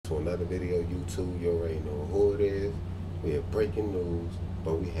to another video. YouTube, you already know who it is. We have breaking news,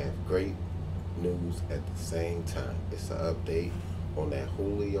 but we have great news at the same time. It's an update on that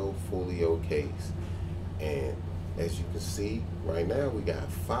Julio Foolio case. And as you can see, right now we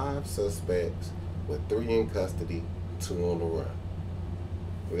got 5 suspects with 3 in custody, 2 on the run.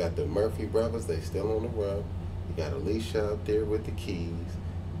 We got the Murphy brothers, they still on the run. You got Alicia up there with the keys.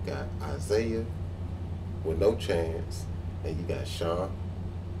 You got Isaiah with no chance. And you got Sean.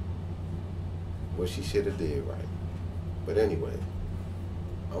 Well, she should have did right. But anyway,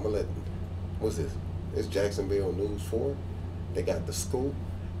 I'm gonna let, what's this? It's Jacksonville News 4. They got the scoop.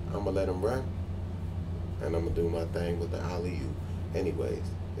 I'm gonna let them run. And I'm gonna do my thing with the alley-oop. Anyways,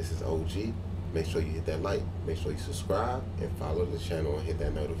 this is OG. Make sure you hit that like, make sure you subscribe, and follow the channel and hit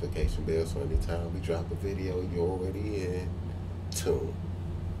that notification bell so anytime we drop a video, you're already in tune.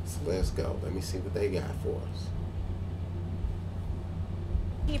 So let's go. Let me see what they got for us.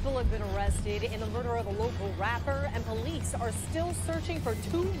 People have been arrested in the murder of a local rapper, and police are still searching for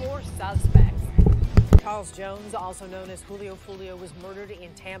 2 more suspects. Charles Jones, also known as Julio Foolio, was murdered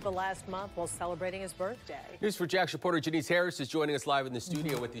in Tampa last month while celebrating his birthday. News4Jax reporter Janice Harris is joining us live in the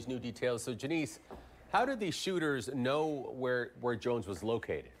studio with these new details. So, Janice, how did these shooters know where Jones was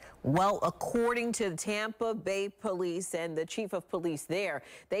located? Well, according to Tampa Bay Police and the chief of police there,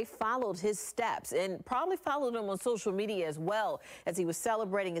 they followed his steps and probably followed him on social media as well as he was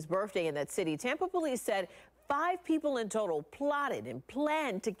celebrating his birthday in that city. Tampa police said 5 people in total plotted and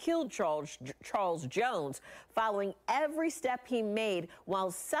planned to kill Charles Jones following every step he made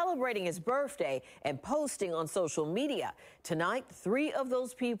while celebrating his birthday and posting on social media. Tonight, 3 of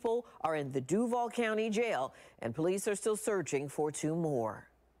those people are in the Duval County Jail, and police are still searching for 2 more.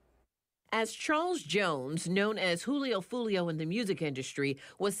 As Charles Jones, known as Julio Foolio in the music industry,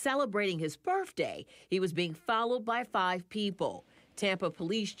 was celebrating his birthday, he was being followed by 5 people. Tampa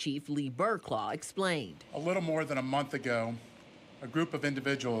Police Chief Lee Burklaw explained. A little more than a month ago, a group of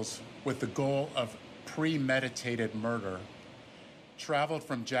individuals with the goal of premeditated murder traveled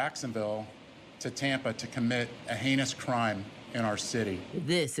from Jacksonville to Tampa to commit a heinous crime in our city.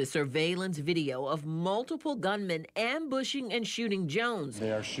 This is surveillance video of multiple gunmen ambushing and shooting Jones.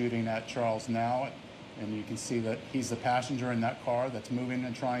 They are shooting at Charles now, and you can see that he's the passenger in that car that's moving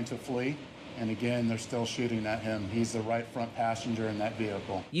and trying to flee. And again, they're still shooting at him. He's the right front passenger in that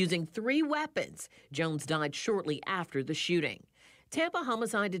vehicle. Using 3 weapons, Jones died shortly after the shooting. Tampa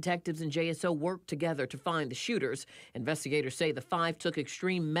homicide detectives and JSO worked together to find the shooters. Investigators say the 5 took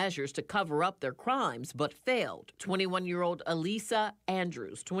extreme measures to cover up their crimes, but failed. 21-year-old Elisa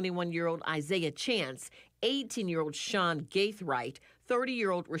Andrews, 21-year-old Isaiah Chance, 18-year-old Sean Gaithright,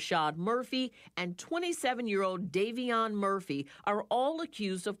 30-year-old Rashad Murphy, and 27-year-old Davion Murphy are all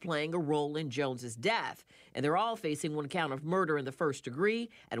accused of playing a role in Jones's death. And they're all facing 1 count of murder in the 1st degree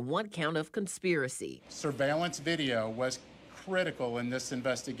and 1 count of conspiracy. Surveillance video was critical in this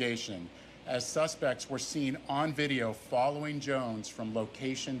investigation, as suspects were seen on video following Jones from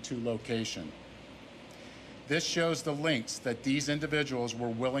location to location. This shows the lengths that these individuals were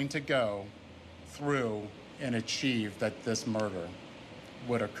willing to go through and achieve that this murder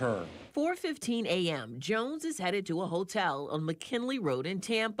would occur. 4:15 a.m., Jones is headed to a hotel on McKinley Road in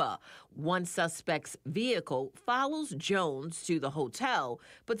Tampa. 1 suspect's vehicle follows Jones to the hotel,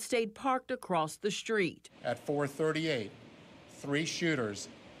 but stayed parked across the street. At 4:38, 3 shooters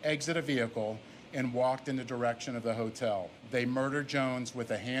exit a vehicle and walked in the direction of the hotel. They murdered Jones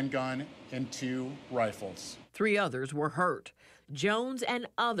with a handgun and 2 rifles. 3 others were hurt. Jones and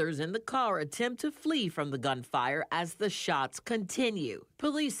others in the car attempt to flee from the gunfire as the shots continue.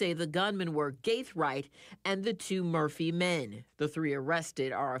 Police say the gunmen were Gaithright and the 2 Murphy men. The 3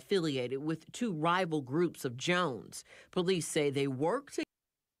 arrested are affiliated with 2 rival groups of Jones. Police say they worked together.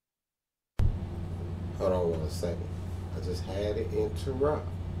 Hold on 1 second. I just had to interrupt.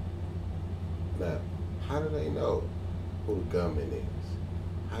 Now, how do they know who the gunman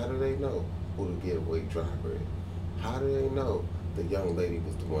is? How do they know who the getaway driver is? How do they know the young lady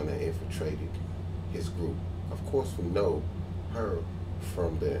was the one that infiltrated his group? Of course we know her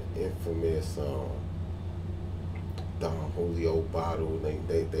from the infamous Don Julio bottle.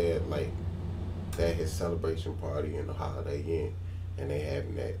 They had like that his celebration party in the Holiday Inn, and they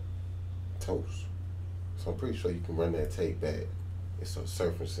having that toast. So I'm pretty sure you can run that tape back. It's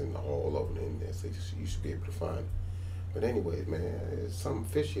surfacing all over the internet, so you should be able to find it. But anyways, man, there's something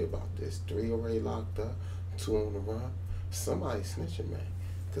fishy about this. 3 already locked up, 2 on the run. Somebody snitching, man.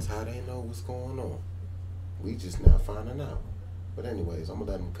 Because how they know what's going on? We just now finding out. But anyways, I'm going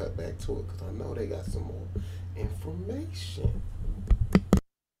to let them cut back to it because I know they got some more information.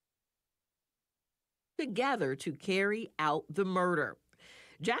 Together to carry out the murder.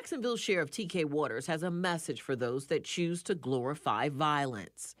 Jacksonville Sheriff T.K. Waters has a message for those that choose to glorify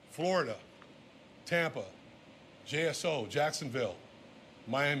violence. Florida, Tampa, JSO, Jacksonville,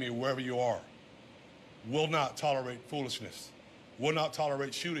 Miami, wherever you are, will not tolerate foolishness, will not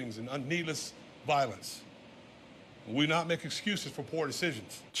tolerate shootings and needless violence. We not make excuses for poor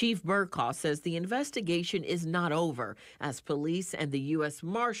decisions. Chief Burkhoff says the investigation is not over, as police and the U.S.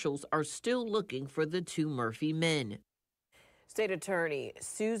 Marshals are still looking for the two Murphy men. State Attorney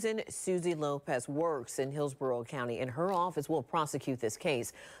Susie Lopez works in Hillsborough County, and her office will prosecute this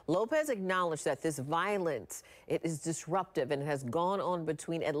case. Lopez acknowledged that this violence, it is disruptive and has gone on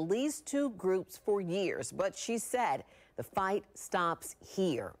between at least two groups for years. But she said the fight stops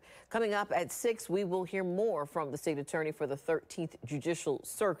here. Coming up at 6, we will hear more from the state attorney for the 13th Judicial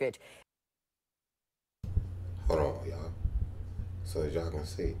Circuit. Hold on, y'all. So as y'all can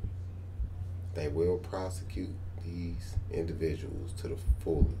see, they will prosecute these individuals to the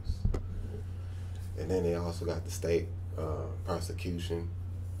fullest. And then they also got the state prosecution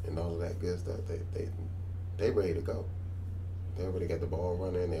and all of that good stuff. They ready to go. They already got the ball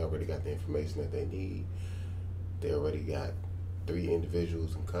running. They already got the information that they need. They already got 3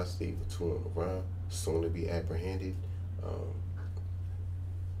 individuals in custody with 2 on the run, soon to be apprehended.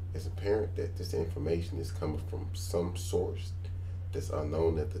 It's apparent that this information is coming from some source that's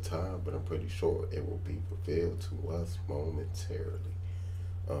unknown at the time, but I'm pretty sure it will be revealed to us momentarily.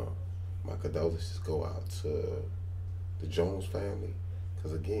 My condolences go out to the Jones family,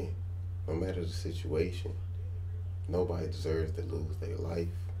 because again, no matter the situation, nobody deserves to lose their life,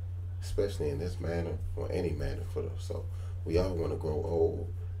 especially in this manner or any manner for them. So we all want to grow old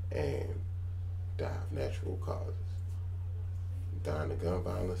and die of natural causes. Dying of gun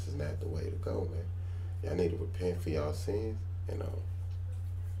violence is not the way to go, man. Y'all need to repent for y'all sins and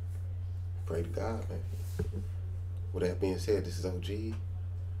pray to God, man. With that being said, this is OG.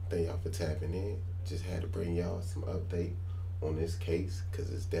 Thank y'all for tapping in. Just had to bring y'all some update on this case, because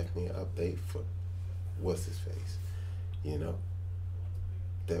it's definitely an update for what's his face. You know,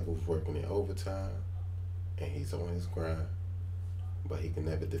 Devil's working in overtime and he's on his grind, but he can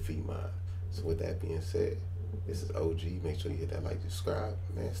never defeat mine. So with that being said, this is OG. Make sure you hit that like, subscribe.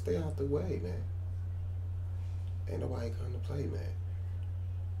 Man, stay out the way, man. Ain't nobody coming to play, man.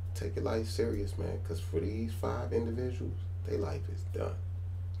 Take your life serious, man, because for these 5 individuals, their life is done.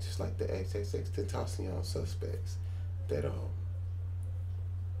 Just like the XXX Tentacion suspects that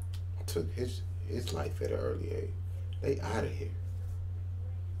took his life at an early age. They out of here.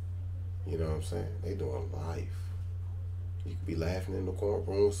 You know what I'm saying? They doing life. You could be laughing in the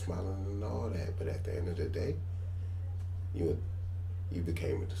courtroom, smiling and all that, but at the end of the day, you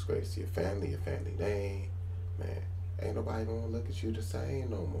became a disgrace to your family name. Man, ain't nobody gonna look at you the same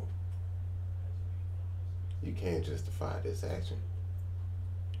no more. You can't justify this action.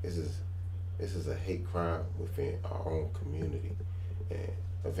 This is a hate crime within our own community, and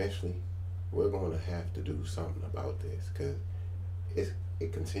eventually we're going to have to do something about this, because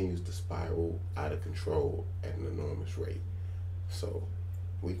it continues to spiral out of control at an enormous rate. So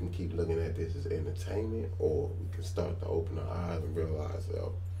we can keep looking at this as entertainment, or we can start to open our eyes and realize,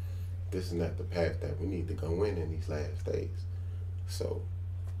 oh, this is not the path that we need to go in these last days. So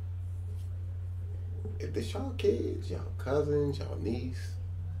if this y'all kids, y'all cousins, y'all niece,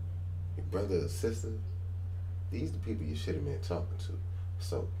 your brother or sister, these are the people you should have been talking to.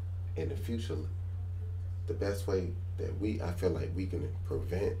 So in the future, the best way that I feel like we can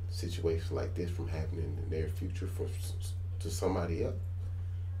prevent situations like this from happening in the near future to somebody else,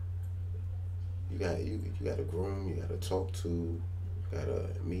 you got to groom, you got to talk to, you got to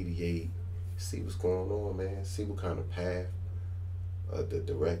mediate, see what's going on, man. See what kind of path, the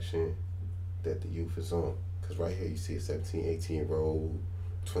direction that the youth is on. Because right here you see a 17, 18-year-old,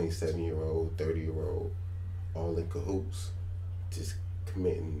 27-year-old, 30-year-old, all in cahoots, just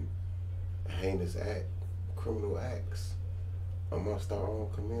committing a heinous act, criminal acts amongst our own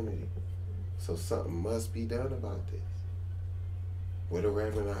community. So something must be done about this. Where the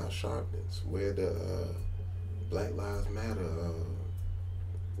Reverend Al Sharptons, where the Black Lives Matter,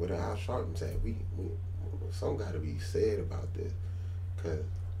 where the Al Sharptons at? Something got to be said about this, because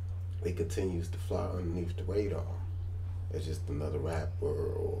it continues to fly underneath the radar. It's just another rapper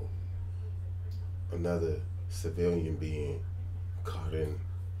or another civilian being caught in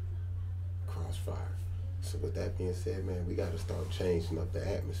crossfire. So with that being said, man, we got to start changing up the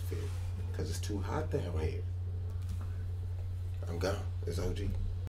atmosphere, because it's too hot down here. I'm gone. It's OG.